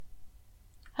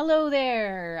Hello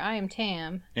there, I am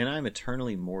Tam, And I'm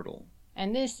eternally mortal.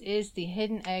 and this is the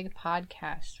Hidden Egg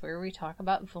Podcast, where we talk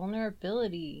about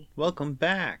vulnerability Welcome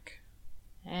back.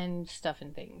 and stuff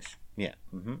and things. Yeah,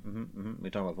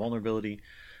 we talk about vulnerability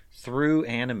through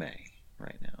anime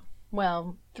right now.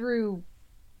 Well, through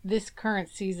this current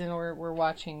season, we're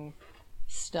watching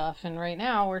stuff, and right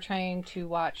now we're trying to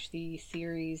watch the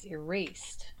series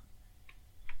Erased.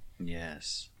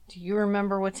 Yes. Do you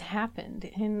remember what's happened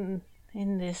in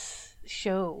this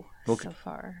show so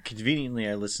far? Conveniently,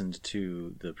 I listened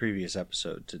to the previous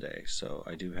episode today, so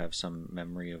I do have some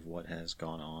memory of what has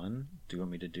gone on. Do you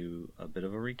want me to do a bit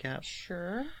of a recap?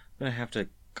 Sure. I'm going to have to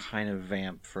kind of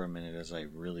vamp for a minute as I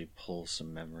really pull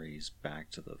some memories back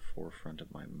to the forefront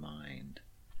of my mind.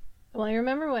 Well, I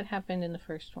remember what happened in the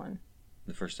first one.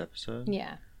 The first episode?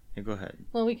 Yeah. Yeah, go ahead.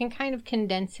 Well, we can kind of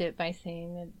condense it by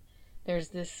saying that there's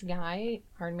this guy,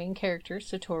 our main character,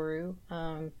 Satoru.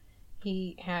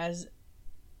 He has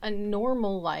a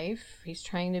normal life. He's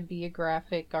trying to be a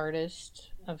graphic artist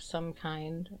of some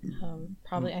kind,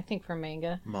 probably, I think, for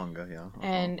manga. Manga, yeah.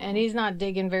 And he's not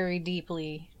digging very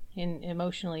deeply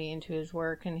emotionally into his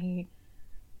work, and he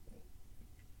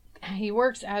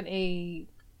works at a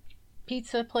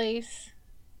pizza place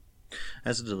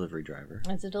as a delivery driver.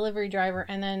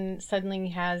 And then suddenly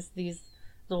he has these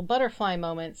little butterfly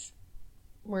moments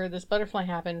where this butterfly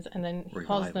happens, and then he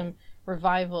calls them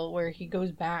revival, where he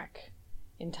goes back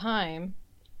in time,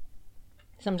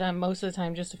 most of the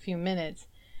time just a few minutes,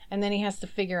 and then he has to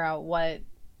figure out what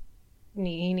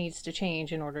he needs to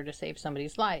change in order to save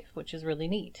somebody's life, which is really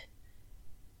neat.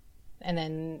 And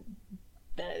then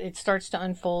it starts to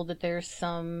unfold that there's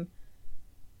some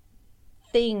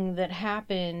thing that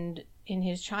happened in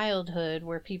his childhood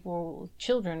where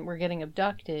children were getting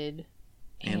abducted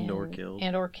and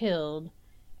or killed,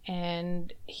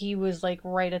 and he was like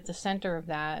right at the center of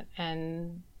that,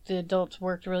 and the adults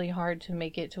worked really hard to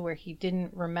make it to where he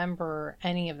didn't remember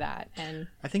any of that. And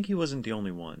I think he wasn't the only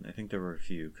one. I think there were a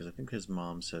few, because I think his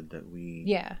mom said that we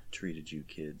treated you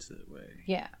kids that way.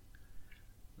 Yeah.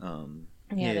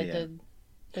 That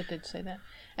did say that.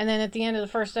 And then at the end of the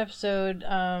first episode,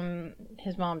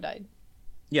 his mom died.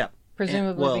 Yeah.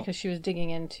 Presumably because she was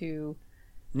digging into...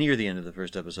 Near the end of the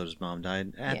first episode, his mom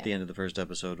died. At the end of the first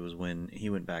episode was when he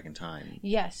went back in time.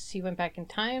 Yes, he went back in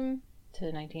time to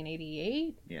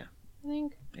 1988. Yeah. I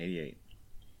think. 88.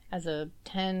 As a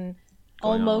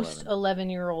almost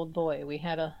 11-year-old boy. We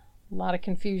had a lot of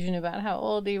confusion about how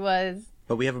old he was.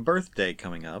 But we have a birthday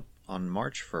coming up on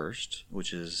March 1st,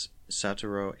 which is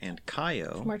Satoru and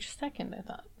Kaio. It's March 2nd, I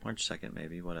thought. March 2nd,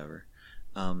 maybe, whatever.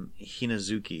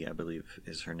 Hinazuki, I believe,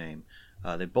 is her name.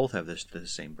 They both have the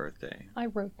same birthday. I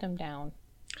wrote them down.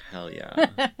 Hell yeah.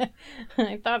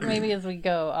 I thought maybe as we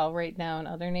go, I'll write down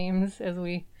other names as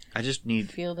we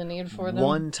feel the need for them.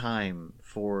 One time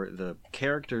for the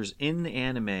characters in the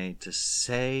anime to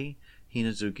say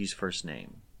Hinazuki's first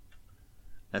name.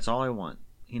 That's all I want.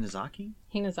 Hinazaki?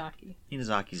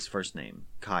 Hinazaki's first name.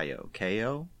 Kaio.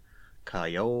 Kaio.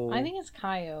 I think it's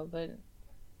Kaio, but...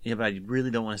 Yeah, but I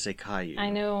really don't want to say Caillou. I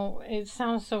know. It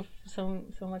sounds so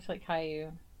much like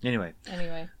Caillou. Anyway.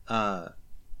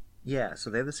 Yeah, so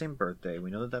they have the same birthday.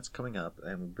 We know that that's coming up,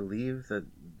 and we believe that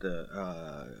the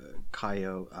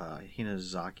Kaio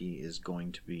Hinazaki is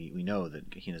going to be... We know that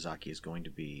Hinazaki is going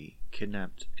to be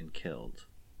kidnapped and killed.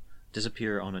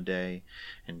 Disappear on a day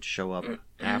and show up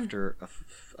after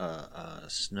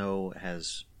snow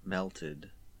has melted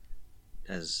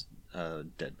as a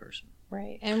dead person.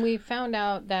 Right, and we found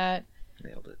out that...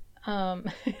 Nailed it.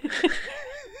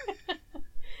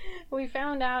 We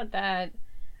found out that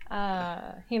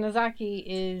Hinazaki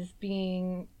is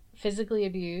being physically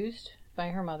abused by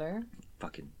her mother.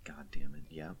 Fucking goddamn it,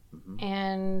 yeah. Mm-hmm.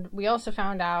 And we also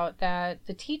found out that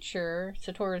the teacher,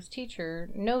 Satoru's teacher,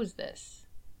 knows this.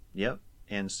 Yep,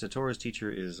 and Satoru's teacher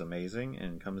is amazing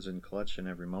and comes in clutch in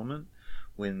every moment.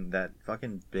 When that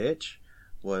fucking bitch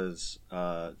was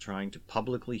trying to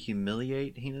publicly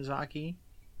humiliate Hinazaki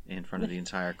in front of the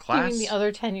entire class. You mean the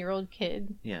other 10-year-old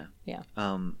kid? Yeah. Yeah.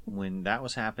 When that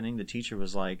was happening, the teacher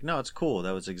was like, no, it's cool.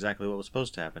 That was exactly what was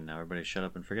supposed to happen. Now everybody shut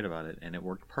up and forget about it. And it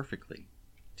worked perfectly.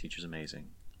 Teacher's amazing.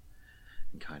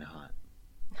 And kind of hot.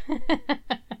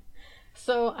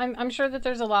 So I'm sure that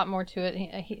there's a lot more to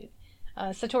it.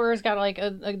 Satoru's got like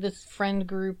this friend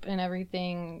group and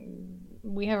everything.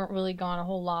 We haven't really gone a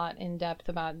whole lot in depth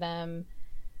about them.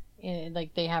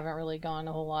 They haven't really gone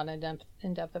a whole lot in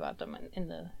depth about them in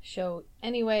the show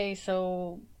anyway,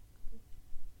 so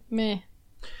meh.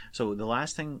 So the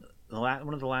last thing,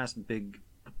 one of the last big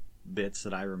bits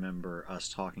that I remember us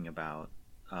talking about,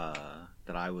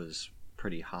 that I was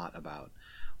pretty hot about,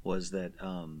 was that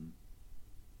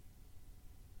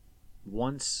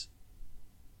once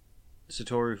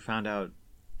Satoru found out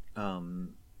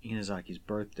Hinazaki's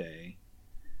birthday,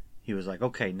 he was like,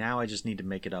 okay, now I just need to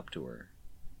make it up to her.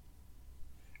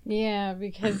 Yeah,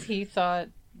 because he felt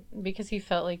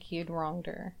like he had wronged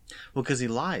her. Well, because he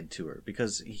lied to her.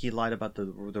 Because he lied about the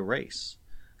race.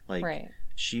 Like, right.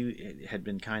 She had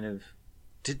been kind of...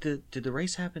 Did the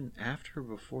race happen after or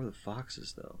before the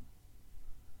foxes, though?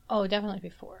 Oh, definitely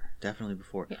before. Definitely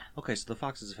before. Yeah. Okay, so the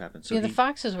foxes have happened. So the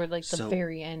foxes were like the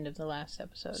very end of the last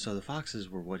episode. So the foxes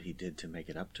were what he did to make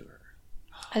it up to her.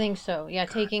 I think so. Yeah,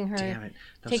 God, taking her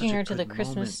to the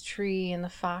Christmas moment. Tree and the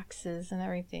foxes and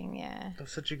everything. Yeah, that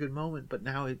was such a good moment. But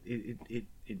now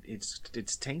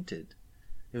it's tainted.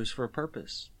 It was for a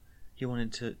purpose. He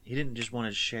didn't just want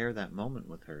to share that moment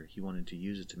with her. He wanted to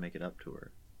use it to make it up to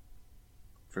her.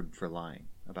 For lying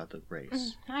about the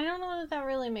race. I don't know that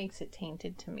really makes it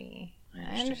tainted to me.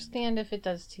 I understand if it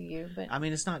does to you, but I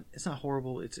mean, it's not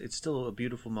horrible. It's still a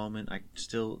beautiful moment. I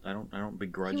don't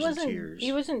begrudge the tears.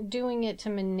 He wasn't doing it to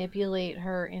manipulate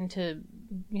her into,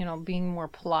 being more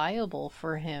pliable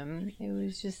for him. It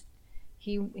was just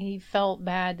he felt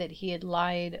bad that he had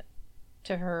lied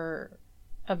to her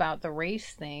about the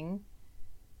race thing.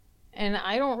 And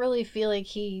I don't really feel like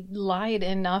he lied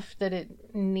enough that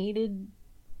it needed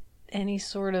any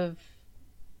sort of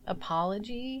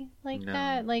apology like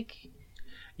that. Like,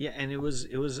 yeah, and it was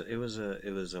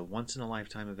a once in a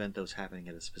lifetime event that was happening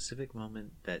at a specific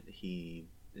moment that he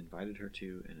invited her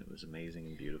to, and it was amazing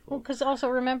and beautiful. Well, because also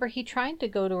remember, he tried to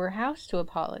go to her house to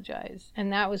apologize,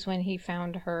 and that was when he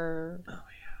found her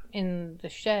in the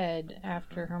shed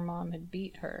after her mom had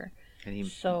beat her. And he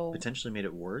potentially made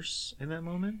it worse in that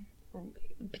moment.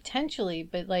 Potentially,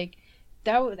 but like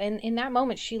that, and in that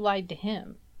moment, she lied to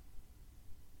him.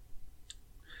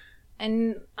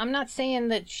 And I'm not saying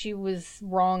that she was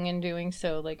wrong in doing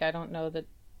so. Like, I don't know that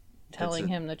telling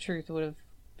him the truth would have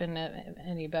been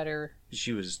any better.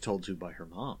 She was told to by her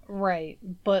mom. Right.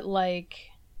 But, like,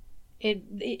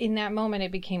 in that moment,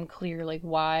 it became clear, like,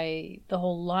 why the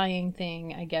whole lying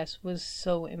thing, I guess, was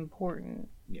so important.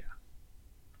 Yeah.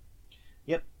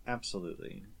 Yep,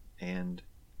 absolutely. And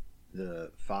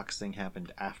the fox thing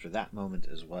happened after that moment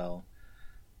as well.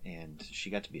 And she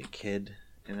got to be a kid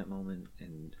in that moment,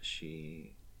 and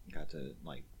she got to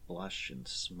like blush and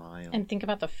smile and think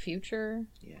about the future.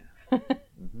 Yeah.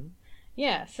 Mm-hmm.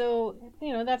 Yeah, so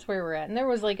that's where we're at. And there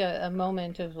was like a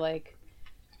moment of like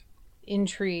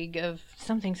intrigue of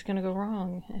something's gonna go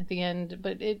wrong at the end,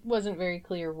 but it wasn't very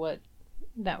clear what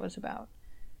that was about.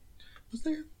 Was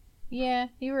there? Yeah,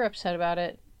 you were upset about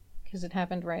it because it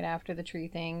happened right after the tree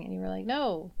thing, and you were like,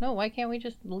 no, why can't we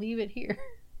just leave it here?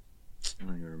 I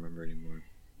don't even remember anymore.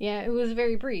 Yeah, it was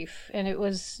very brief, and it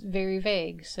was very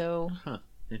vague, so... Huh.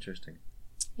 Interesting.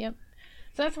 Yep.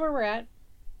 So that's where we're at.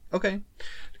 Okay.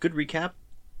 Good recap.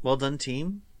 Well done,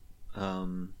 team.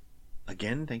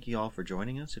 Again, thank you all for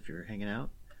joining us if you're hanging out.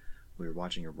 We were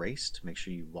watching a race. To make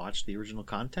sure you watch the original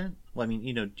content. Well, I mean,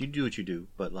 you do what you do,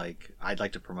 but, like, I'd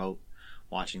like to promote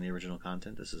watching the original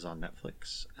content. This is on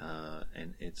Netflix,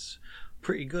 and it's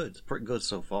pretty good. It's pretty good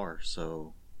so far,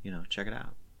 so, check it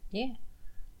out. Yeah.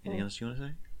 Anything else you want to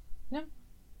say? No.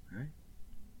 All right.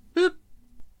 Boop.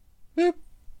 Boop.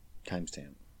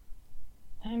 Timestamp.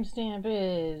 Timestamp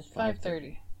is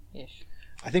 5:30-ish.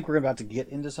 I think we're about to get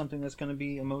into something that's going to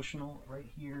be emotional right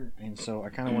here. And so I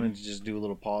kind of wanted to just do a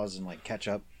little pause and like catch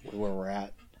up with where we're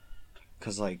at.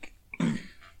 Because like,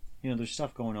 there's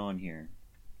stuff going on here.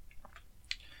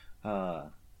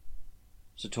 Satoru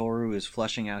is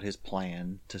fleshing out his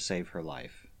plan to save her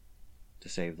life. To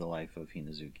save the life of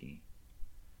Hinazuki.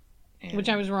 Which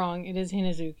I was wrong. It is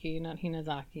Hinazuki, not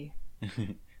Hinazaki.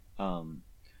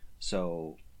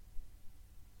 So,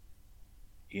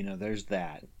 there's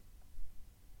that.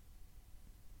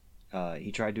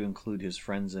 He tried to include his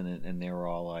friends in it, and they were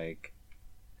all like,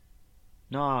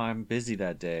 "No, I'm busy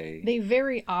that day." They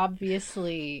very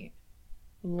obviously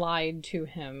lied to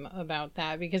him about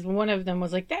that, because one of them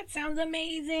was like, "That sounds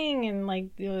amazing," and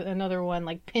like another one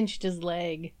like pinched his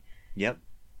leg. Yep.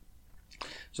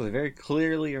 So they very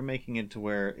clearly are making it to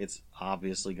where it's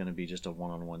obviously going to be just a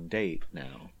one-on-one date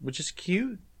now, which is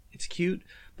cute. It's cute,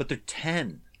 but they're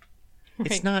 10.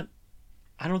 Right. It's not...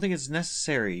 I don't think it's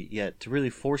necessary yet to really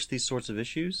force these sorts of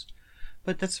issues,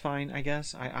 but that's fine, I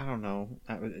guess. I don't know.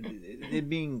 It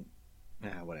being...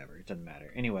 whatever. It doesn't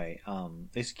matter. Anyway,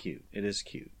 it's cute. It is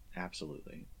cute.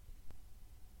 Absolutely.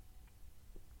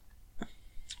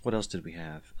 What else did we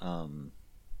have?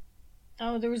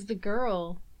 Oh, there was the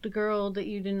girl. The girl that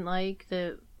you didn't like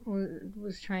that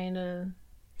was trying to...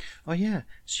 Oh, yeah.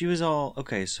 She was all...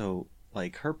 Okay, so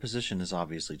like, her position has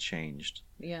obviously changed.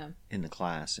 Yeah. In the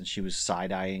class, and she was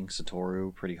side-eyeing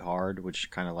Satoru pretty hard,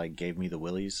 which kind of like gave me the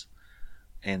willies.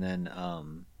 And then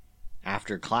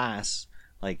after class,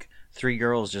 like 3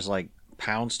 girls just like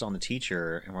pounced on the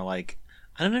teacher and were like,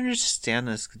 I don't understand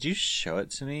this, could you show it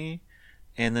to me?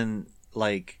 And then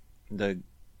like the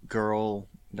girl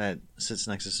that sits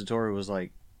next to Satoru was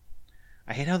like,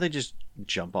 I hate how they just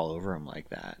jump all over him like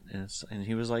that. And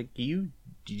he was like, you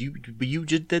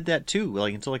just did that too,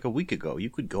 like until like a week ago. You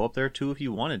could go up there too if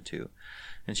you wanted to.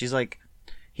 And she's like,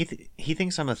 he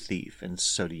thinks I'm a thief, and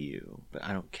so do you, but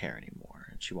I don't care anymore.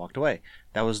 And she walked away.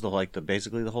 That was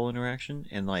basically the whole interaction.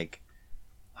 And like,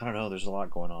 I don't know, there's a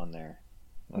lot going on there.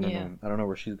 I don't know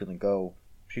where she's gonna go.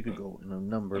 She could go in a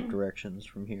number of directions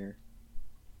from here.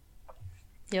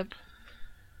 Yep.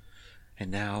 And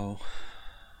now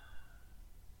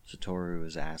Satoru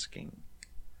is asking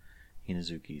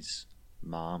Hinazuki's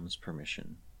mom's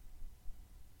permission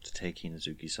to take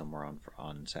Hinazuki somewhere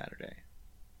on Saturday.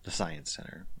 The Science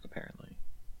Center, apparently.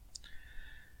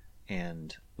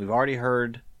 And we've already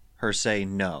heard her say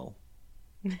no.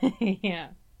 Yeah.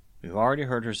 We've already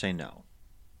heard her say no.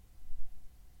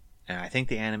 And I think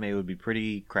the anime would be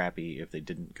pretty crappy if they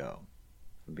didn't go,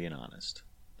 if I'm being honest.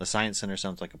 The Science Center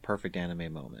sounds like a perfect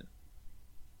anime moment.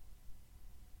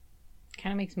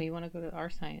 Kind of makes me want to go to our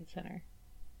Science Center.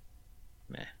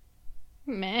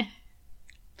 Meh.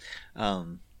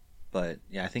 But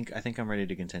yeah, I think I'm ready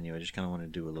to continue. I just kind of want to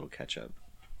do a little catch up.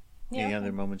 Yeah. Any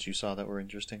other moments you saw that were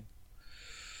interesting?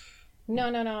 No.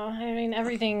 I mean,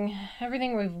 everything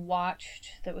we've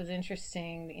watched that was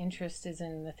interesting, the interest is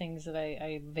in the things that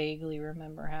I vaguely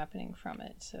remember happening from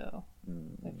it. So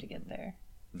we have to get there.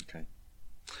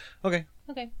 Okay.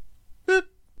 Boop.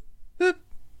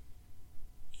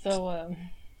 So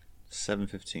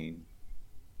 7:15.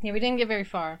 Yeah, we didn't get very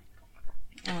far.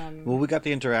 Well, we got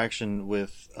the interaction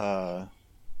with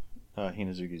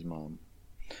Hinazuki's mom,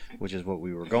 which is what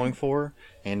we were going for,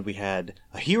 and we had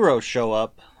a hero show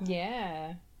up.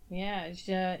 Yeah.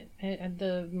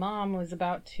 The mom was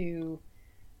about to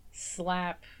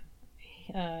slap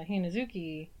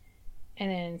Hinazuki,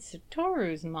 and then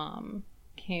Satoru's mom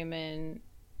came in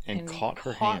and caught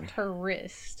her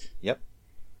wrist. Yep.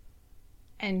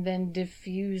 And then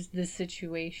diffuse the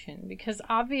situation, because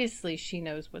obviously she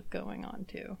knows what's going on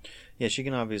too. Yeah, she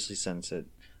can obviously sense it.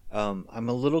 I'm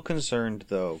a little concerned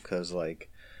though, because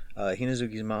like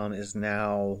Hinazuki's mom is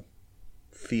now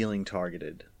feeling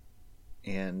targeted,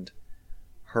 and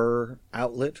her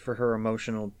outlet for her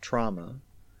emotional trauma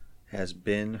has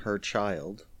been her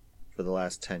child for the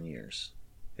last 10 years.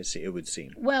 It would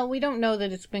seem. Well, we don't know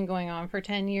that it's been going on for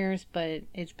 10 years, but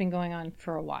it's been going on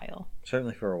for a while.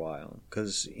 Certainly for a while,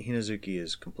 because Hinazuki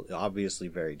is obviously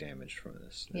very damaged from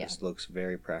this. This looks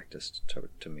very practiced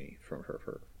to me for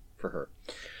her.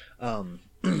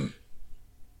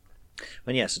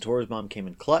 But yeah, Satoru's mom came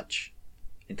in clutch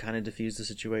and kind of diffused the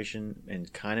situation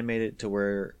and kind of made it to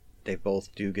where they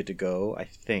both do get to go, I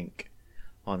think,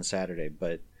 on Saturday.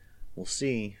 But we'll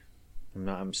see.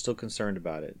 I'm still concerned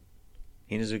about it.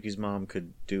 Hinazuki's mom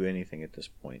could do anything at this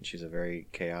point. She's a very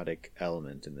chaotic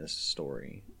element in this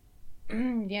story.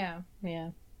 Yeah.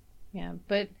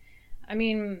 But, I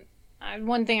mean,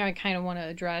 one thing I kind of want to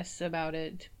address about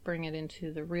it, to bring it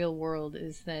into the real world,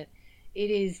 is that it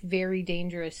is very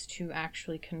dangerous to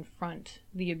actually confront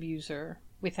the abuser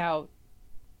without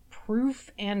proof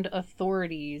and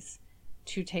authorities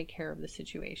to take care of the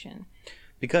situation.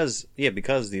 Because the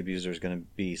abuser is going to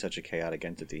be such a chaotic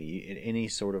entity, in any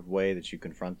sort of way that you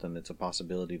confront them, it's a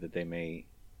possibility that they may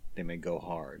go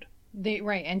hard.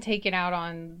 And take it out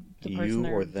on the person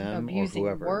or them abusing, or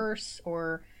whoever. Worse,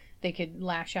 or they could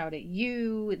lash out at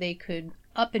you. They could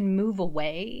up and move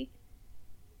away.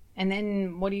 And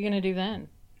then what are you going to do then?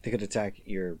 They could attack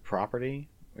your property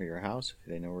or your house if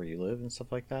they know where you live and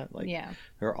stuff like that.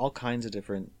 There are all kinds of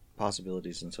different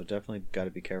possibilities, and so definitely got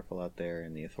to be careful out there,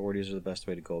 and the authorities are the best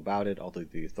way to go about it, although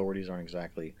the authorities aren't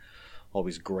exactly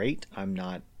always great. I'm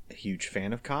not a huge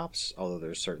fan of cops, although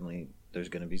there's going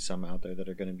to be some out there that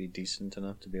are going to be decent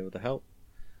enough to be able to help.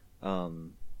 But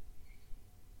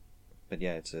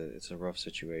yeah, it's a rough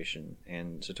situation,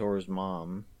 and Satoru's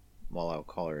mom, while I'll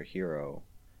call her a hero,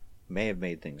 may have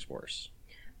made things worse.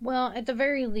 Well, at the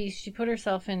very least, she put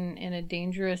herself in a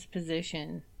dangerous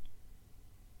position.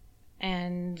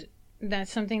 And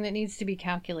that's something that needs to be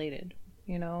calculated.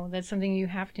 That's something you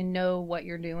have to know what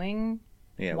you're doing,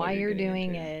 why you're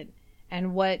doing it,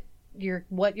 and what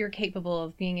you're capable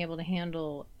of being able to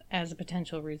handle as a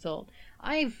potential result.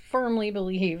 I firmly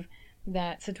believe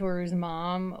that Satoru's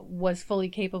mom was fully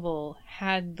capable,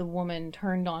 had the woman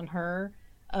turned on her,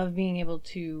 of being able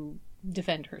to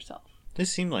defend herself.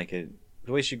 This seemed like it.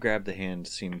 The way she grabbed the hand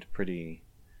seemed pretty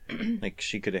like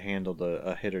she could have handled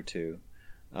a hit or two.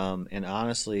 And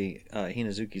honestly,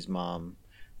 Hinazuki's mom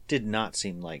did not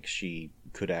seem like she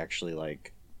could actually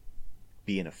like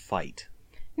be in a fight.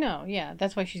 No, yeah,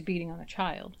 that's why she's beating on a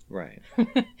child. Right.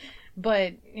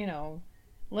 But,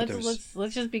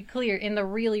 let's just be clear. In the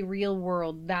really real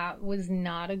world, that was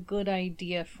not a good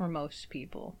idea for most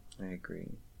people. I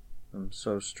agree. I'm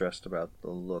so stressed about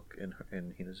the look in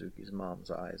Hinazuki's mom's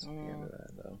eyes at the end of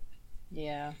that, though.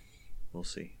 Yeah. We'll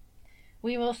see.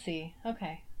 We will see.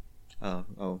 Okay.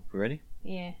 We ready?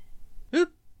 Yeah. Boop!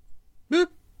 Boop!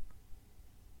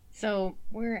 So,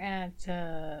 we're at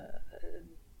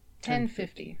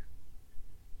 10:50.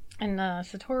 And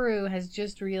Satoru has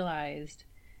just realized,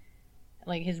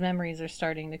 like, his memories are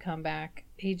starting to come back.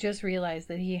 He just realized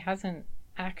that he hasn't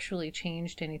actually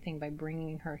changed anything by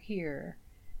bringing her here,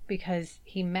 because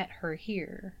he met her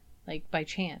here, like, by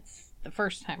chance, the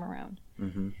first time around.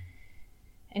 Mm-hmm.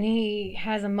 And he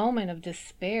has a moment of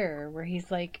despair where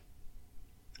he's like,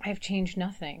 I've changed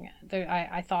nothing.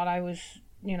 I thought I was,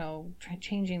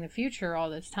 changing the future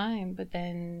all this time, but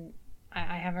then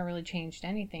I haven't really changed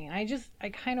anything. And I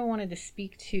kind of wanted to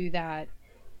speak to that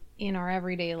in our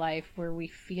everyday life, where we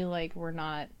feel like we're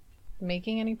not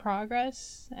making any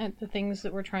progress at the things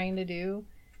that we're trying to do.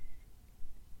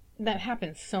 That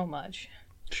happens so much.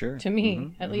 Sure. To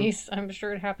me, at least. I'm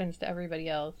sure it happens to everybody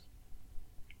else.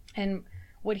 And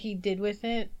what he did with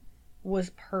it was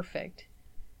perfect.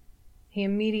 He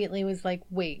immediately was like,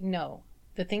 wait, no.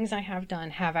 The things I have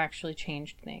done have actually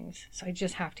changed things. So I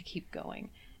just have to keep going.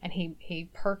 And he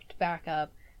perked back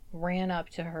up, ran up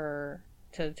to her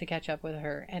to catch up with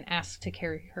her, and asked to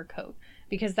carry her coat.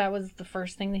 Because that was the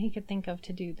first thing that he could think of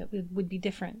to do that would be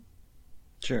different.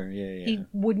 Sure, yeah. He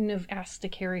wouldn't have asked to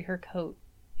carry her coat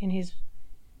in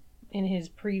his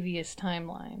previous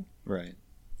timeline. Right.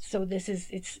 So this is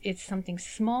it's something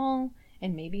small,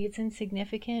 and maybe it's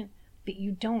insignificant, but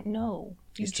you don't know.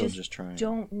 He's still just trying.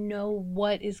 Don't know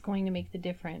what is going to make the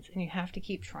difference, and you have to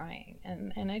keep trying.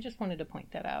 And I just wanted to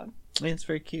point that out. Yeah, it's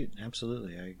very cute.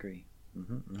 Absolutely, I agree.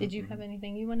 Did you have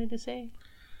anything you wanted to say?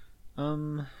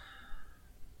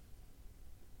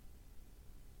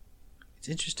 It's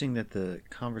interesting that the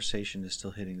conversation is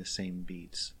still hitting the same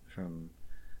beats from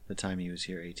the time he was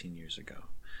here 18 years ago.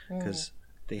 Because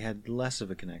they had less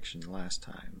of a connection last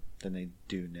time than they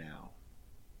do now.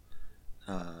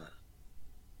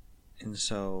 And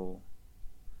so,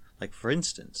 like, for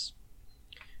instance,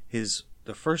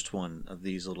 the first one of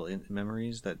these little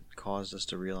memories that caused us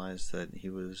to realize that he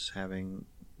was having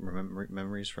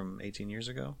memories from 18 years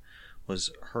ago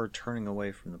was her turning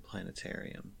away from the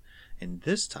planetarium. In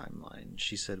this timeline,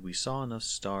 she said, we saw enough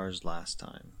stars last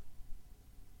time.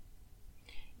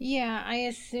 Yeah, I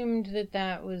assumed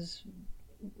that was...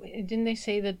 Didn't they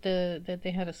say that that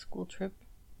they had a school trip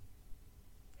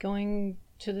going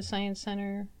to the science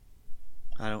center?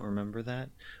 I don't remember that,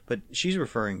 but she's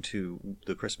referring to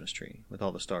the Christmas tree with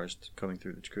all the stars coming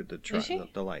through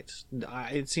the lights.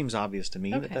 It seems obvious to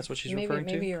me that that's what she's referring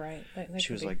to. Maybe you're right. That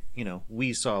she was like,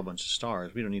 we saw a bunch of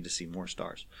stars. We don't need to see more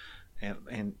stars.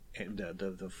 And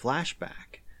the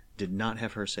flashback did not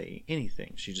have her say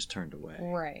anything. She just turned away.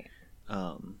 Right.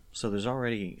 So there's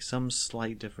already some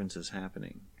slight differences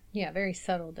happening. Yeah, very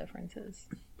subtle differences.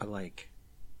 But like...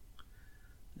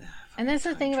 And that's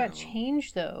the thing about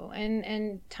change, though.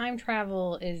 And time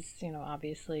travel is,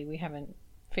 obviously we haven't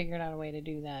figured out a way to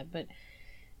do that, but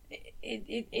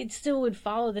it still would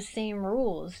follow the same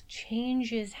rules.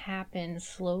 Changes happen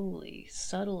slowly,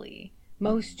 subtly.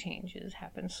 Most changes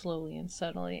happen slowly and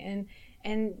subtly.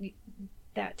 And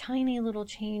that tiny little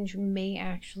change may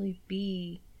actually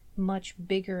be much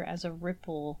bigger as a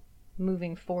ripple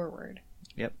moving forward.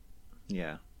 Yep.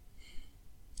 Yeah.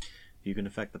 You can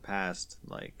affect the past,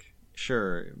 like,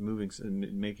 sure,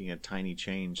 making a tiny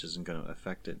change isn't going to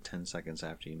affect it 10 seconds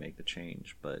after you make the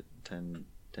change, but 10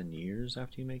 years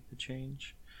after you make the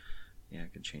change, yeah,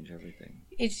 it could change everything.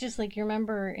 It's just like, you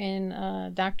remember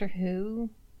in Doctor Who,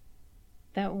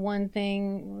 that one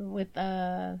thing with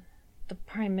the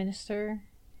Prime Minister,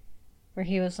 where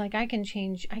he was like, I can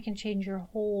change your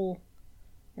whole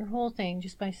thing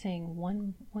just by saying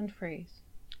one phrase,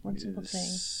 one simple thing.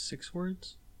 6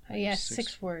 words? Yes,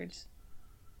 6 words.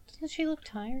 Doesn't she look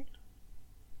tired?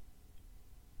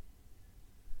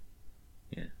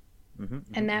 Yeah. Mm-hmm,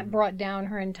 and that brought down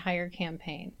her entire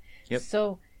campaign. Yep.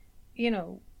 So,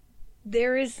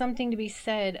 there is something to be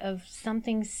said of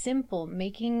something simple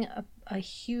making a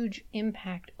huge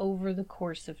impact over the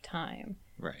course of time.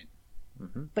 Right.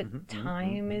 But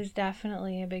time is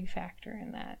definitely a big factor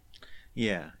in that.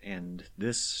 Yeah, and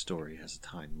this story has a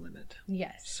time limit.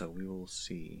 Yes. So we will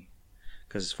see.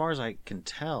 Because as far as I can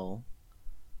tell...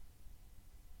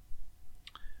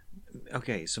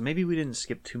 Okay, so maybe we didn't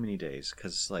skip too many days,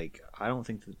 because, like, I don't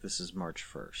think that this is March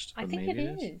 1st. I think maybe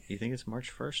it is. You think it's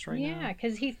March 1st right now? Yeah,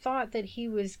 because he thought that he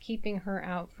was keeping her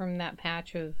out from that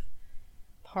patch of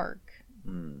park.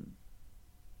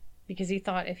 Because he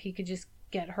thought if he could just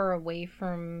get her away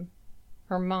from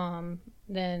her mom,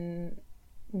 then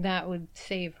that would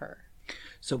save her.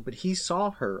 So, but he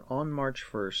saw her on March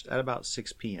 1st at about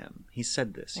 6 p.m. He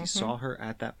said this. He saw her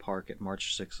at that park at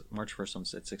March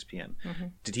 1st at 6 p.m.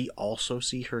 Did he also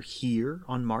see her here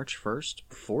on March 1st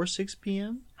before 6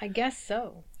 p.m.? I guess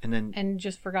so. And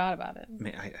just forgot about it.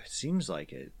 It seems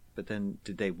like it. But then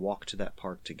did they walk to that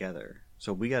park together?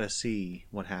 So we got to see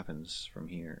what happens from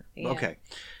here. Yeah. Okay.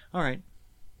 All right.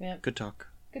 Yep. Good talk.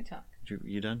 Good talk.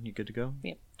 You done? You good to go?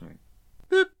 Yep. All right.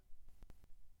 Boop.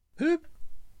 Boop.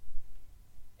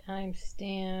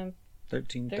 Timestamp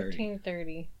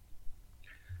 13:30.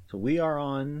 So we are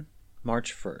on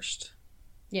March 1st.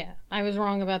 Yeah, I was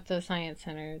wrong about the Science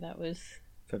Center. That was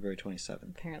February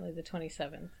 27th. Apparently the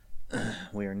 27th.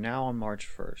 We are now on March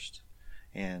 1st,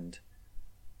 and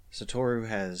Satoru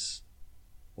has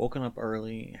woken up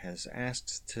early, has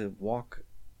asked to walk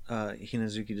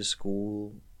Hinazuki to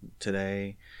school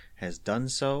today, has done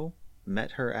so,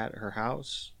 met her at her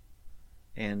house,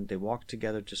 and they walked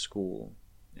together to school.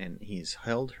 And he's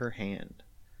held her hand,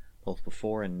 both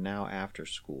before and now after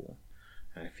school.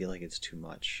 And I feel like it's too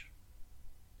much.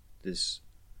 This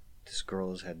girl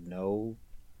has had no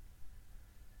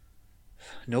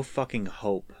fucking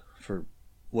hope for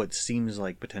what seems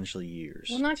like potentially years.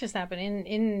 Well, not just that, but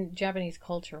in Japanese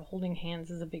culture, holding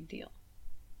hands is a big deal.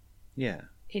 Yeah.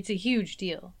 It's a huge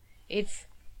deal. It's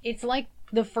like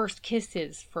the first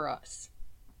kisses for us.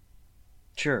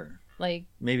 Sure. Like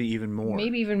maybe even more.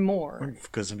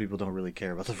 Because some people don't really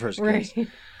care about the first kiss. Right.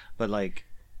 But like,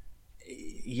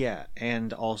 yeah,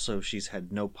 and also she's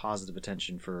had no positive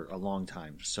attention for a long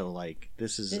time. So like,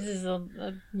 this is a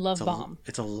love bomb.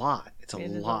 It's a lot. It's a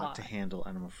lot to handle,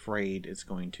 and I'm afraid it's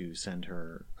going to send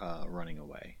her running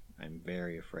away. I'm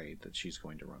very afraid that she's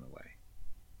going to run away.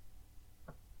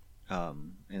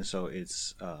 And so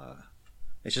it's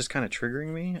just kind of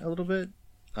triggering me a little bit.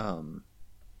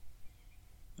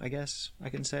 I guess I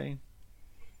can say,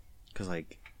 because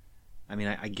like, I mean,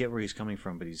 I get where he's coming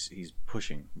from, but he's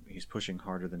pushing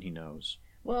harder than he knows.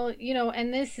 Well,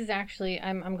 and this is actually,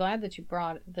 I'm glad that you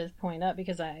brought this point up,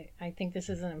 because I think this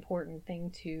is an important thing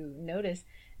to notice.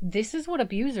 This is what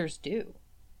abusers do.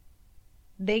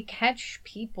 They catch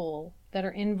people that are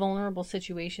in vulnerable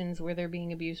situations where they're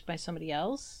being abused by somebody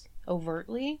else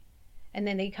overtly, and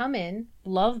then they come in,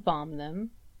 love bomb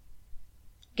them,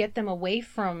 get them away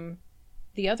from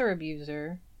the other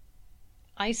abuser,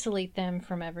 isolate them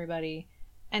from everybody,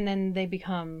 and then they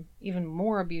become even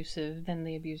more abusive than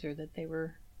the abuser that they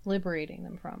were liberating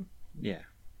them from. Yeah.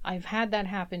 I've had that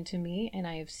happen to me, and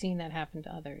I have seen that happen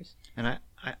to others. And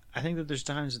I think that there's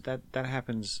times that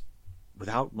happens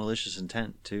without malicious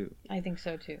intent, too. I think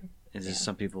so, too. It's just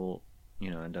some people,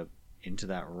 end up into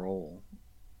that role.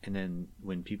 And then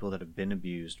when people that have been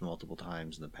abused multiple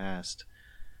times in the past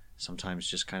sometimes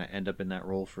just kind of end up in that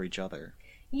role for each other.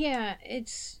 Yeah,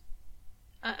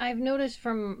 I've noticed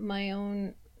from my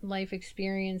own life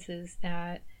experiences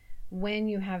that when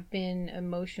you have been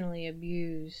emotionally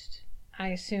abused, I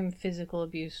assume physical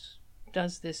abuse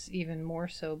does this even more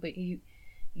so, but you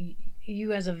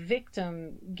as a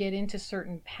victim get into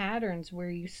certain patterns where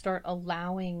you start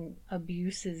allowing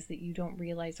abuses that you don't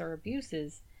realize are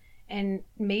abuses, and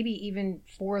maybe even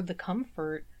for the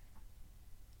comfort,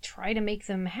 try to make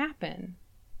them happen.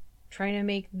 Try to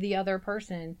make the other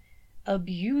person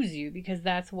abuse you because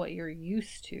that's what you're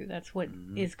used to. That's what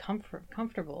is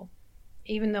comfortable.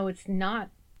 Even though it's not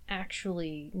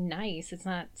actually nice, it's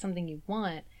not something you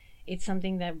want, it's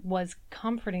something that was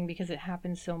comforting because it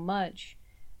happens so much,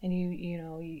 and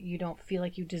you don't feel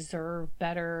like you deserve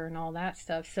better and all that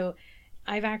stuff. So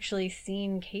I've actually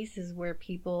seen cases where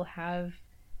people have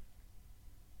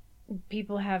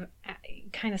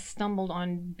kind of stumbled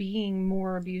on being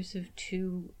more abusive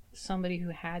to somebody who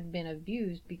had been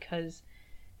abused because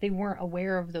they weren't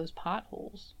aware of those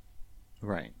potholes.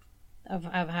 Right. Of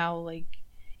how, like,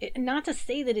 not to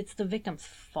say that it's the victim's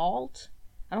fault.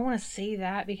 I don't want to say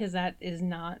that, because that is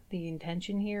not the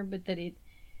intention here, but that it,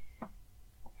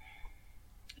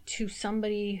 to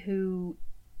somebody who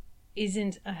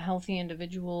isn't a healthy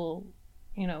individual,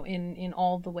 in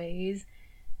all the ways,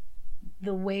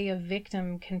 the way a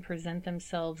victim can present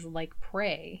themselves like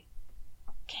prey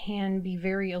can be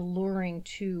very alluring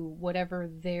to whatever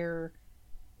their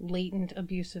latent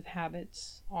abusive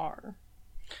habits are.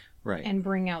 Right. And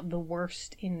bring out the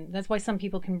worst in... That's why some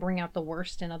people can bring out the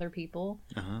worst in other people.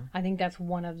 Uh-huh. I think that's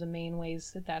one of the main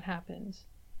ways that happens.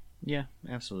 Yeah,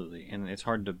 absolutely. And it's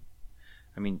hard to...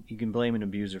 I mean, you can blame an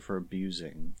abuser for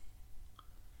abusing,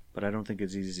 but I don't think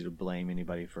it's easy to blame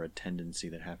anybody for a tendency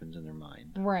that happens in their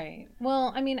mind. Right.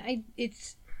 Well, I mean, I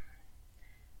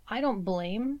don't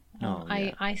blame.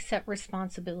 I set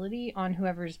responsibility on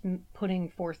whoever's putting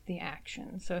forth the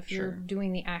action. So if you're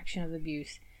doing the action of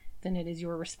abuse, then it is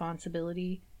your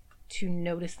responsibility to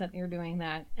notice that you're doing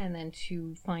that and then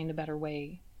to find a better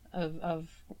way of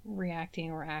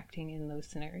reacting or acting in those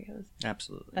scenarios.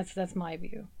 Absolutely. That's my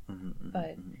view. Mm-hmm,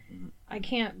 but mm-hmm. I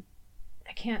can't,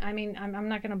 I mean, I'm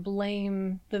not going to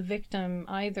blame the victim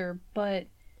either, but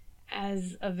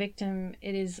as a victim,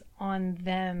 it is on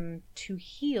them to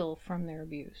heal from their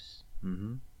abuse.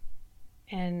 Mm-hmm.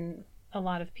 And a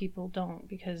lot of people don't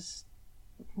because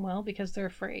they're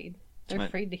afraid. They're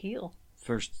afraid to heal.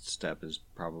 First step is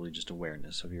probably just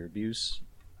awareness of your abuse.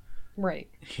 Right.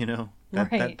 You know?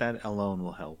 That alone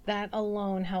will help. That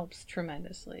alone helps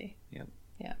tremendously. Yep.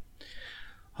 Yeah.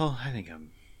 Oh, I think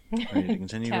I'm ready to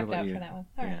continue. Tapped what about out you? for that one.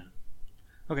 All right.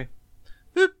 Okay.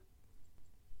 Boop.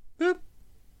 Boop.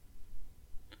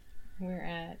 We're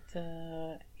at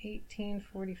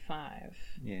 1845.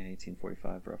 Yeah,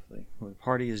 1845 roughly. The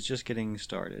party is just getting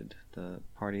started. The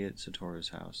party at Satoru's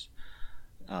house.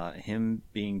 Him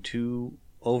being too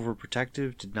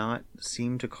overprotective did not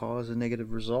seem to cause a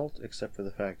negative result, except for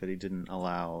the fact that he didn't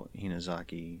allow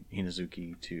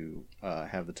Hinazuki to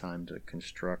have the time to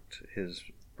construct his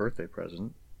birthday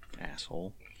present.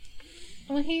 Asshole.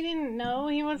 Well, he didn't know.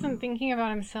 He wasn't thinking about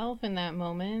himself in that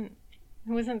moment.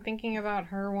 He wasn't thinking about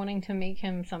her wanting to make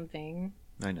him something.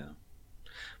 I know.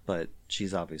 But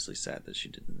she's obviously sad that she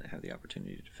didn't have the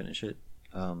opportunity to finish it.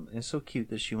 It's so cute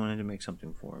that she wanted to make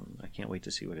something for him. I can't wait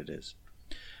to see what it is.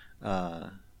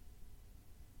 I'm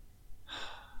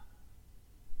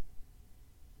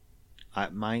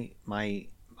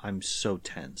so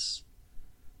tense.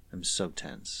 I'm so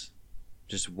tense.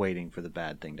 Just waiting for the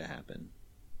bad thing to happen.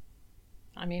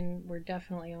 I mean, we're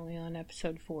definitely only on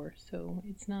episode 4, so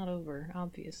it's not over,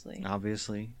 obviously.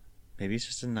 Obviously. Maybe it's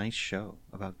just a nice show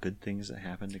about good things that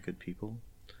happen to good people.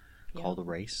 Called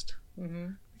Erased.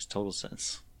 Mm-hmm. Makes total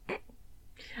sense.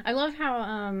 I love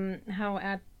how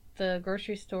at the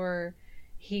grocery store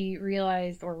he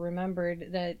realized or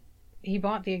remembered that he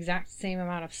bought the exact same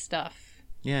amount of stuff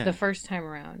the first time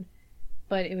around,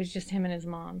 but it was just him and his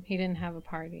mom. He didn't have a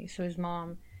party, so his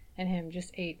mom and him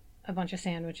just ate a bunch of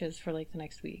sandwiches for like the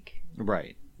next week.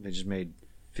 Right. They just made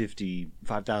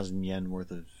 5,000 yen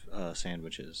worth of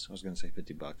sandwiches. I was going to say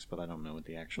 $50, but I don't know what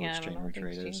the actual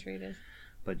exchange rate is.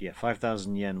 But yeah,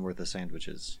 5,000 yen worth of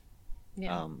sandwiches.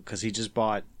 Yeah. Because he just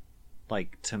bought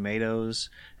like tomatoes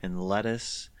and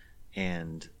lettuce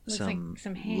and some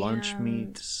lunch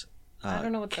meats. I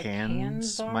don't know what the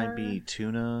cans are. Might be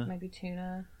tuna.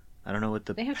 I don't know what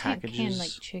the packages... They have canned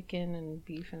like chicken and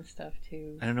beef and stuff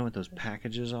too. I don't know what those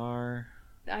packages are.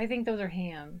 I think those are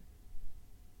ham.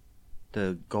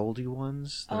 The Goldie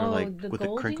ones that are like the with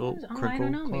Goldie the crinkle. Ones? I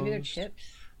don't know. Maybe they're chips.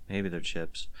 Maybe they're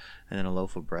chips, and then a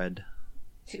loaf of bread.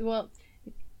 Well,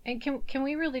 and can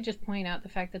we really just point out the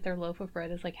fact that their loaf of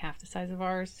bread is like half the size of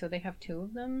ours, so they have 2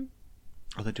 of them?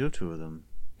 Oh, they do have 2 of them.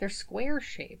 They're square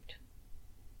shaped.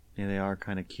 Yeah, they are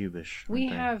kind of cubish. We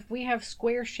have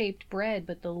square shaped bread,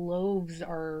 but the loaves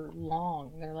are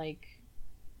long. They're like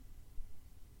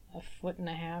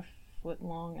 1.5 foot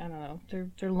long. I don't know.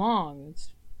 They're long.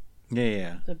 It's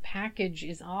yeah. The package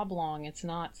is oblong. It's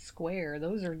not square.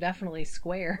 Those are definitely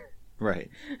square.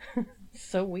 Right.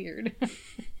 So weird.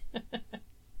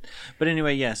 But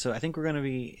anyway, yeah, so I think we're going to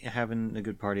be having a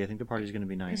good party. I think the party's going to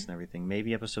be nice and everything.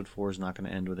 Maybe episode 4 is not going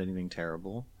to end with anything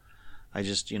terrible. I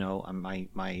just,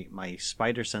 my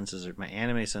spider senses, my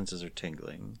anime senses are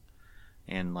tingling.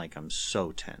 And, like, I'm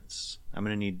so tense. I'm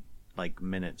going to need, like,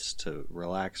 minutes to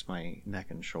relax my neck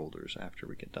and shoulders after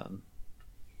we get done.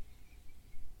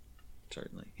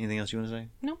 Certainly. Anything else you want to say?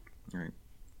 Nope. All right.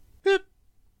 Boop.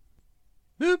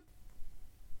 Boop.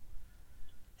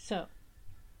 So,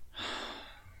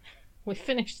 we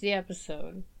finished the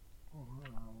episode.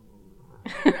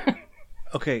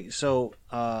 Okay, so,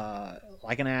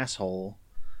 like an asshole,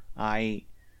 as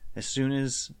soon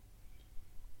as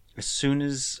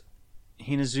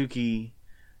Hinazuki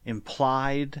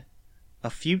implied a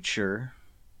future,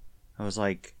 I was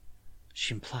like,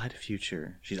 she implied a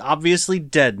future. She's obviously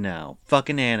dead now.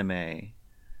 Fucking anime.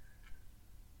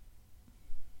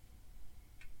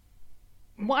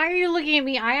 Why are you looking at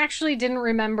me? I actually didn't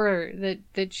remember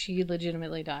that she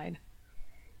legitimately died.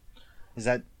 Is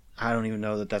that... I don't even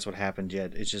know that that's what happened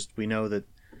yet. It's just we know that.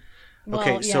 Well,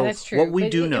 Okay, yeah, so that's true. what we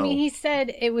But do know. I mean, he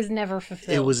said it was never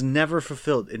fulfilled. It was never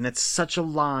fulfilled, and that's such a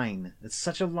line. It's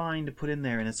such a line to put in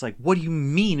there, and it's like, what do you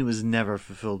mean it was never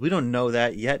fulfilled? We don't know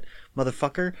that yet,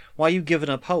 motherfucker. Why are you giving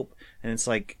up hope? And it's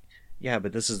like, yeah,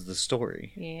 but this is the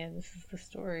story. Yeah, this is the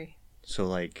story. So,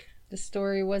 like... The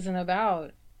story wasn't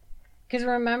about... Because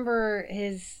remember,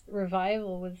 his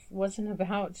revival wasn't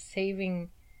about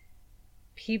saving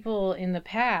people in the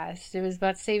past. It was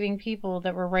about saving people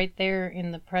that were right there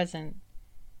in the present.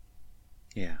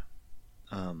 Yeah.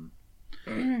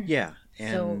 Yeah.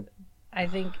 And... So, I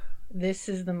think this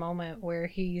is the moment where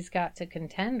he's got to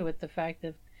contend with the fact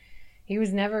that he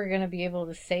was never going to be able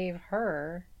to save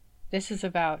her. This is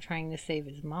about trying to save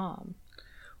his mom.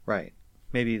 Right.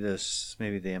 Maybe the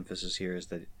emphasis here is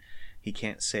that he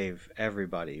can't save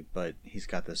everybody, but he's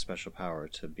got this special power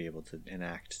to be able to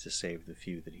enact to save the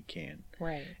few that he can.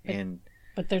 Right.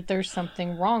 But there's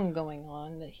something wrong going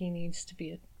on that he needs to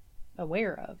be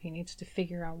aware of. He needs to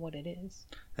figure out what it is.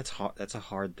 That's a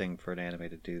hard thing for an anime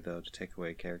to do, though, to take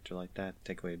away a character like that,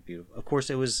 take away a beautiful... Of course,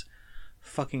 it was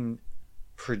fucking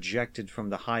projected from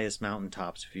the highest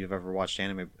mountaintops. If you've ever watched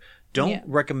anime, don't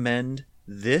recommend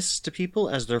this to people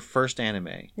as their first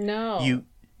anime. No.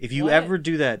 If you ever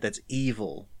do that, that's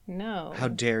evil. No. How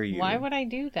dare you? Why would I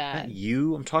do that? Not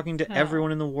you. I'm talking to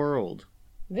everyone in the world.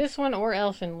 This one or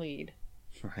Elfen Lied.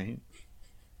 Right.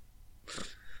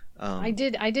 I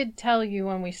did tell you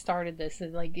when we started this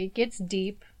that, like, it gets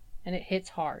deep and it hits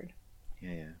hard.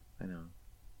 Yeah, I know.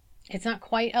 It's not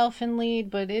quite Elfen Lied,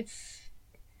 but it's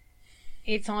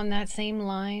on that same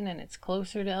line, and it's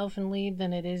closer to Elfen Lied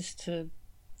than it is to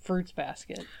Fruits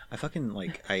Basket. I fucking,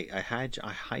 like, I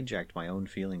hijacked my own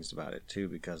feelings about it too,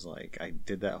 because, like, I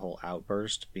did that whole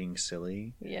outburst being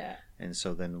silly. Yeah. And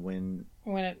so then when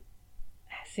it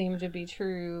seemed to be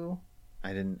true,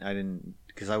 I didn't,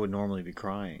 because I would normally be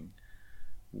crying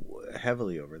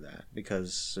heavily over that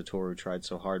because Satoru tried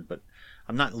so hard, but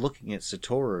I'm not looking at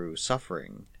Satoru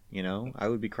suffering, you know? I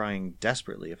would be crying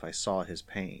desperately if I saw his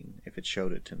pain, if it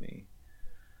showed it to me.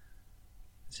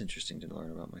 It's interesting to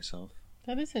learn about myself.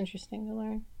 That is interesting to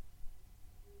learn.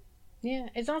 Yeah,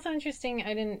 it's also interesting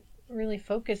I didn't really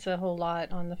focus a whole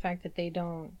lot on the fact that they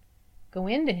don't go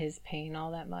into his pain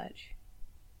all that much.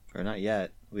 Or not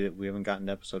yet. We haven't gotten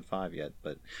to episode 5 yet,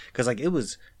 but because, like, it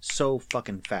was so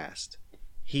fucking fast.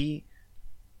 He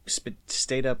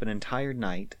stayed up an entire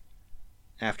night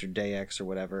after day X or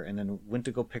whatever, and then went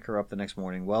to go pick her up the next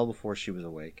morning well before she was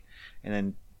awake, and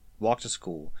then walked to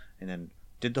school, and then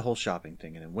did the whole shopping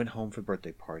thing, and then went home for the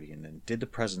birthday party, and then did the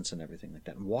presents and everything like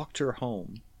that, and walked her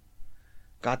home.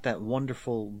 Got that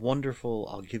wonderful, wonderful,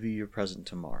 I'll give you your present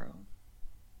tomorrow.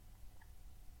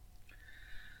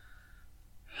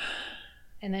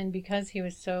 And then because he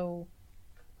was so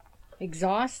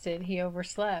exhausted, he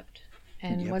overslept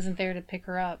and wasn't there to pick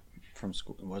her up. From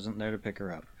school. Wasn't there to pick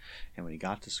her up. And when he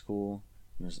got to school,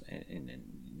 and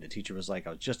the teacher was like,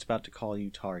 I was just about to call you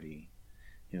tardy.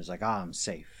 He was like, I'm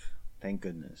safe. Thank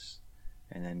goodness.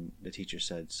 And then the teacher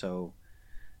said, so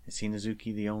is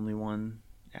Hinazuki the only one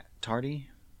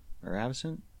tardy or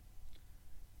absent?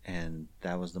 And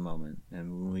that was the moment.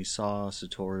 And when we saw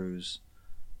Satoru's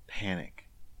panic,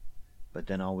 but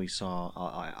then all we saw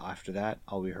after that,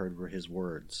 all we heard were his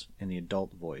words in the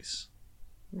adult voice.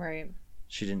 Right.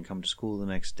 She didn't come to school the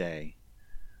next day.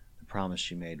 The promise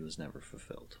she made was never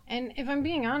fulfilled. And if I'm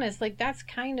being honest, like, that's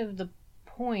kind of the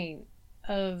point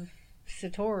of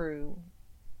Satoru.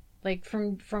 Like,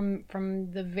 from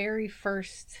the very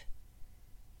first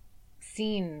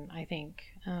scene, I think,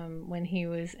 when he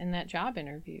was in that job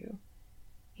interview,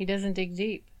 he doesn't dig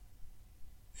deep.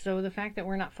 So the fact that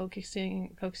we're not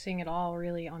focusing at all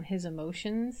really on his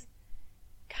emotions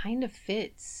kind of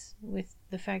fits with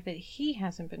the fact that he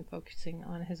hasn't been focusing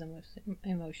on his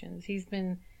emotions. He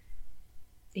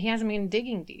hasn't been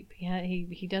digging deep.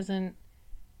 He doesn't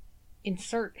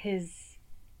insert his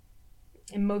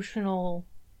emotional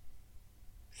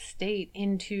state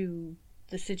into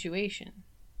the situation.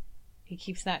 He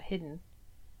keeps that hidden.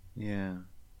 Yeah.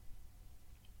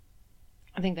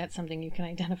 I think that's something you can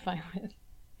identify with,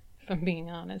 if I'm being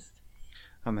honest.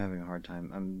 I'm having a hard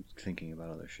time. I'm thinking about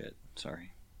other shit.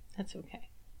 Sorry. That's okay.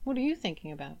 What are you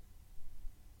thinking about?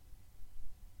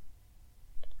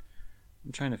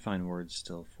 I'm trying to find words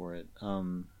still for it.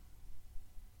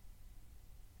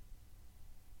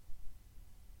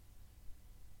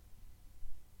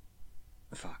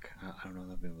 Fuck. I don't know if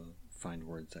I'll be able to find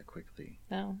words that quickly.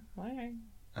 No. Why?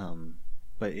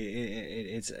 But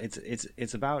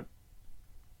it's about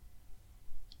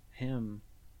him.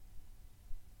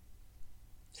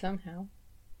 Somehow.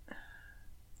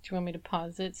 you want me to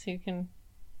pause it so you can...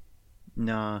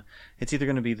 Nah, it's either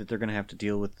going to be that they're going to have to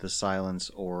deal with the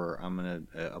silence, or I'm going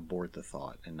to abort the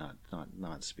thought and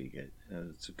not speak it.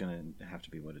 It's going to have to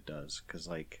be what it does, because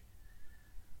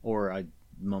or I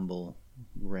mumble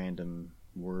random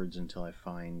words until I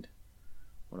find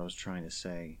what I was trying to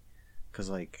say,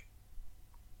 because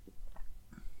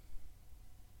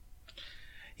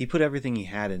he put everything he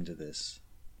had into this.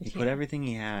 He put everything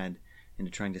he had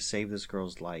into trying to save this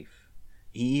girl's life.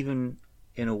 He even,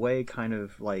 in a way, kind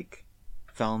of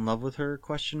fell in love with her, ?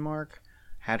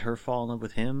 Had her fall in love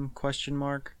with him, ?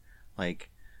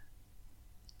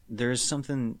 There's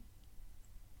something...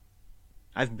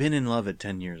 I've been in love at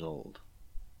 10 years old.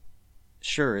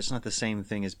 Sure, it's not the same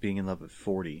thing as being in love at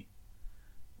 40.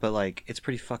 But, it's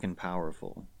pretty fucking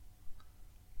powerful.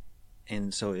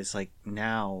 And so it's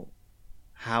now...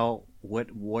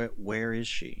 where is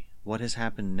she? What has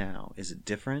happened now? Is it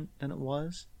different than it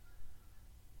was?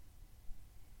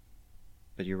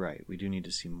 But you're right, we do need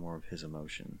to see more of his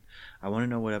emotion. I want to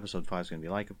know what episode 5 is going to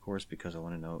be like, of course, because I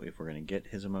want to know if we're going to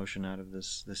get his emotion out of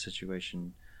this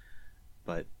situation.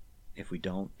 But if we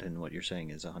don't, then what you're saying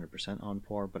is 100% on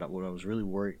par. But what I was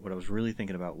really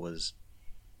thinking about was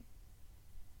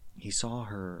he saw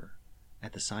her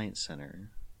at the Science Center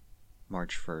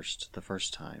March 1st, the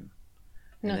first time.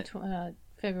 No,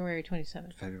 February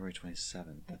 27th. February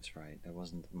 27th, that's right. That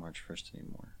wasn't March 1st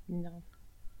anymore. No.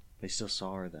 But he still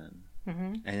saw her then.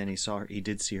 Mm-hmm. And then he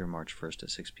did see her March 1st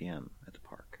at 6 p.m. at the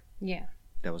park. Yeah.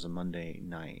 That was a Monday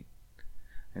night.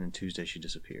 And then Tuesday she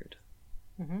disappeared.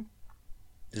 Mm-hmm.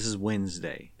 This is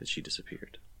Wednesday that she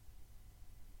disappeared.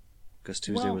 Because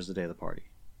Tuesday was the day of the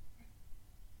party.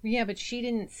 Yeah, but she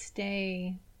didn't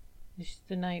stay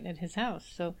the night at his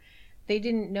house. So they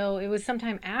didn't know. It was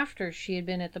sometime after she had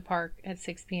been at the park at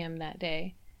 6 p.m. that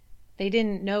day. They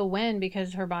didn't know when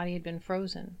because her body had been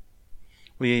frozen.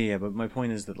 Well, yeah, but my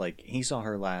point is that, he saw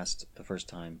her the first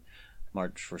time,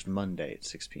 March 1st, Monday at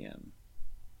 6 p.m.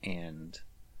 And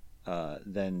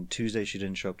then Tuesday she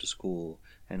didn't show up to school,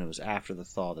 and it was after the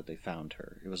thaw that they found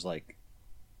her. It was, I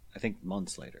think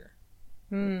months later.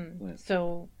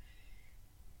 So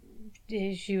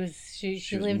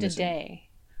she lived a day.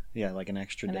 Yeah, an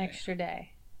extra day. An extra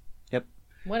day. Yep.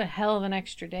 What a hell of an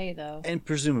extra day, though. And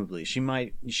presumably,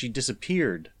 she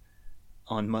disappeared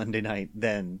on Monday night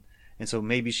then. And so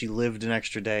maybe she lived an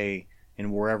extra day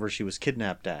in wherever she was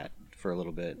kidnapped at for a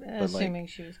little bit. Assuming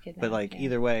she was kidnapped. But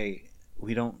either way,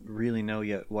 we don't really know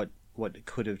yet what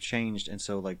could have changed. And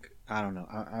so I don't know.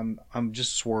 I'm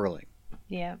just swirling.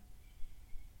 Yeah.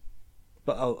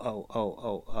 But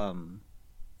the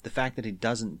fact that he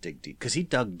doesn't dig deep, because he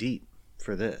dug deep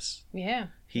for this. Yeah.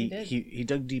 He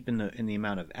dug deep in the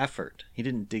amount of effort. He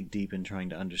didn't dig deep in trying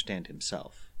to understand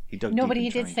himself. He dug deep. But he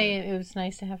did say it was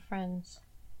nice to have friends.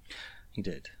 He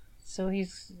did. So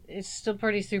it's still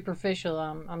pretty superficial.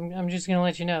 I'm just going to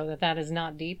let you know that is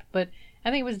not deep, but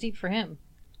I think it was deep for him.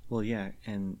 Well, yeah,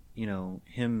 and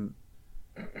him,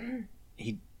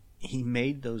 he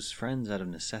made those friends out of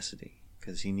necessity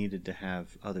because he needed to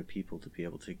have other people to be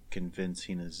able to convince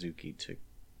Hinazuki to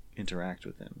interact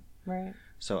with him. Right.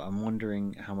 So I'm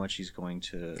wondering how much he's going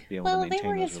to be able to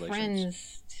maintain those relations. Well, they were his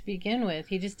friends to begin with.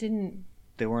 He just didn't.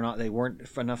 They weren't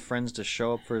enough friends to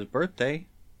show up for his birthday.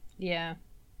 Yeah.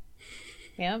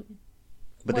 Yep.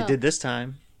 But they did this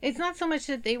time. It's not so much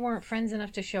that they weren't friends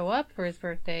enough to show up for his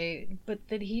birthday, but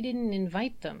that he didn't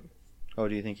invite them. Oh,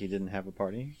 do you think he didn't have a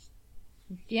party?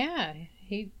 Yeah,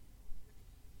 he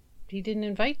didn't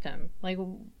invite them.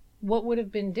 What would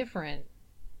have been different?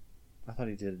 I thought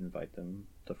he did invite them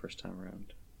the first time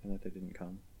around, and that they didn't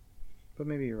come. But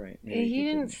maybe you're right. Maybe he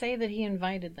didn't say that he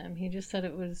invited them. He just said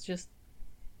it was just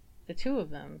the two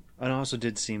of them. And it also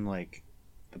did seem like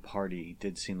the party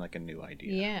did seem like a new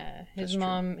idea. Yeah, his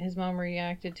mom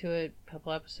reacted to it a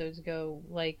couple episodes ago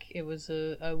like it was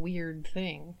a weird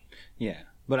thing. Yeah,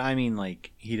 but I mean,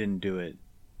 he didn't do it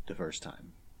the first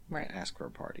time. Right. Ask for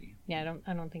a party. Yeah,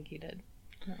 I don't think he did.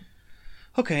 No.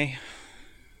 Okay.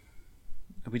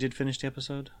 We did finish the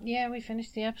episode? Yeah, we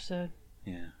finished the episode.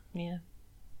 Yeah. Yeah.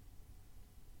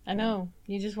 I know.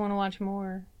 You just want to watch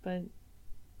more, but...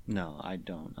 No, I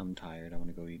don't. I'm tired. I want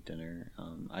to go eat dinner.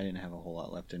 I didn't have a whole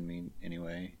lot left in me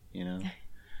anyway,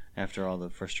 after all the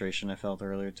frustration I felt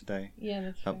earlier today. Yeah,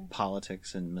 that's about fair.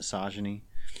 Politics and misogyny.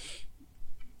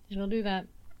 It'll do that.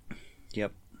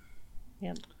 Yep.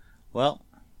 Yep. Well,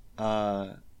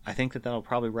 I think that'll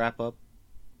probably wrap up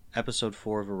episode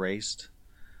 4 of Erased.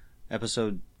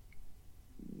 Episode,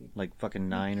 fucking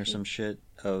 9 or some shit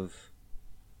of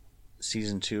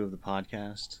season 2 of the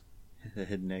podcast. The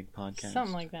Hidden Egg podcast.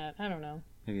 Something like that. I don't know.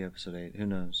 Maybe episode 8. Who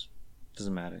knows?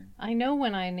 Doesn't matter. I know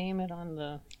when I name it on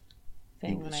the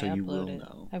thing when so I upload you will it.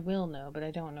 know. I will know, but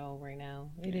I don't know right now.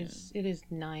 It is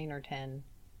 9 or 10.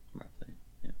 Roughly.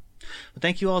 Yeah. Well,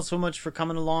 thank you all so much for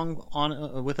coming along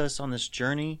on with us on this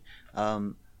journey.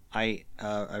 I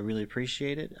really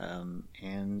appreciate it.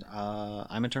 And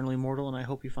I'm eternally mortal, and I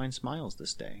hope you find smiles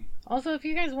this day. Also, if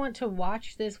you guys want to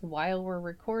watch this while we're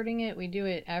recording it, we do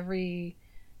it every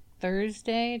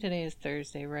Thursday. Today is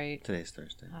Thursday, right? Today's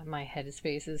Thursday. My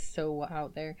headspace is so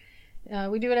out there.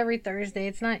 We do it every Thursday.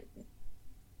 It's not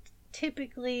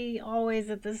typically always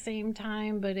at the same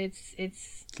time, but it's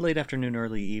late afternoon,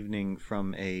 early evening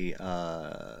from a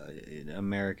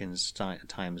American's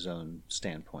time zone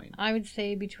standpoint. I would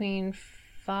say between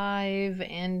 5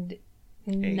 and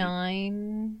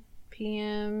 9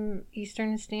 p.m.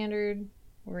 Eastern Standard,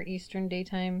 or Eastern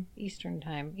Daytime, Eastern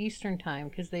Time,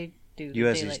 because they do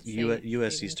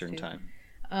U.S. Eastern Time.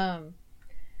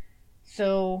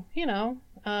 So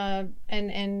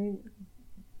and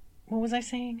what was I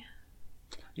saying?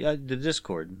 Yeah, the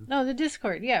Discord. No, the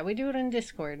Discord. Yeah, we do it on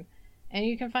Discord. And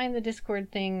you can find the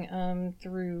Discord thing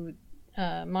through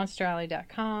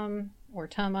monsteralley.com or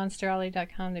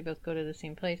tommonsteralley.com. They both go to the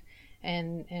same place.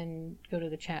 And go to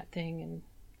the chat thing and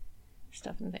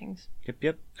stuff and things.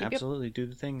 Yep. Absolutely. Do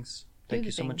the things. Thank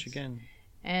you so much again.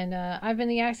 And I've been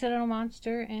the Accidental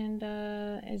Monster, and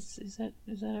is that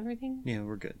everything? Yeah,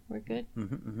 we're good. We're good?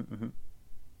 Mm-hmm.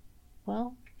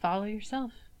 Well, follow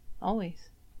yourself. Always.